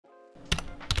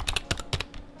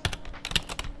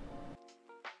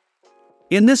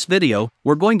In this video,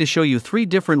 we're going to show you 3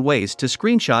 different ways to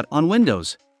screenshot on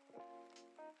Windows.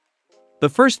 The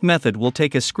first method will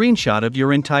take a screenshot of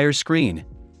your entire screen.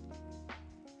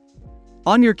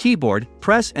 On your keyboard,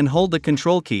 press and hold the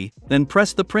Control key, then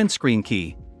press the print screen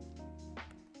key.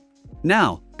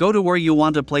 Now, go to where you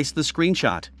want to place the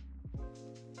screenshot.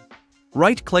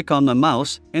 Right-click on the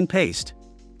mouse and paste.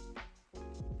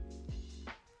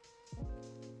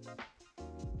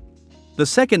 The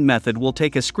second method will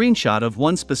take a screenshot of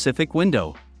one specific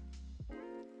window.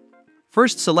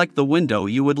 First, select the window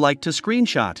you would like to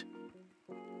screenshot.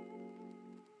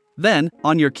 Then,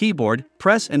 on your keyboard,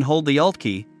 press and hold the Alt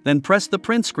key, then press the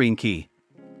print screen key.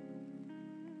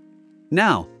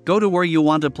 Now, go to where you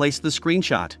want to place the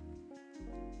screenshot.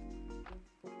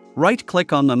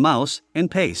 Right-click on the mouse and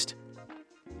paste.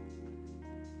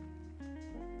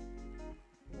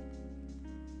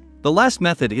 The last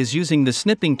method is using the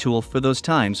Snipping Tool for those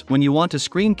times when you want to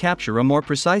screen capture a more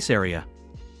precise area.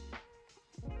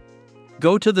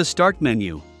 Go to the Start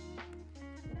menu.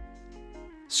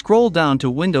 Scroll down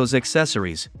to Windows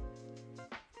Accessories.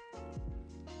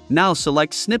 Now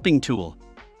select Snipping Tool.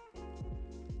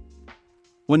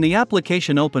 When the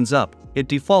application opens up, it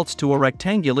defaults to a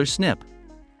rectangular snip.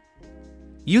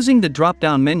 Using the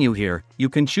drop-down menu here, you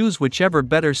can choose whichever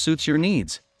better suits your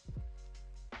needs.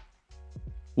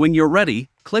 When you're ready,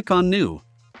 click on New.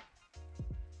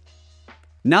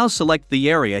 Now select the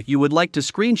area you would like to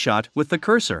screenshot with the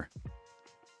cursor.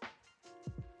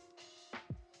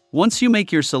 Once you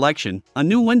make your selection, a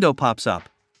new window pops up.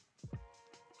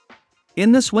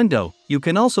 In this window, you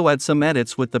can also add some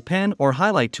edits with the pen or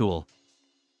highlight tool.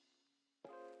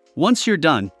 Once you're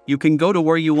done, you can go to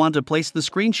where you want to place the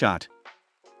screenshot.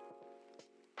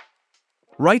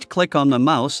 Right-click on the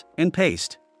mouse and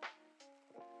paste.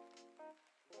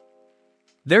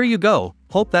 There you go,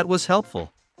 hope that was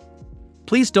helpful.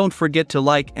 Please don't forget to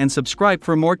like and subscribe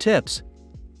for more tips.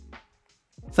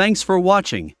 Thanks for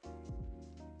watching.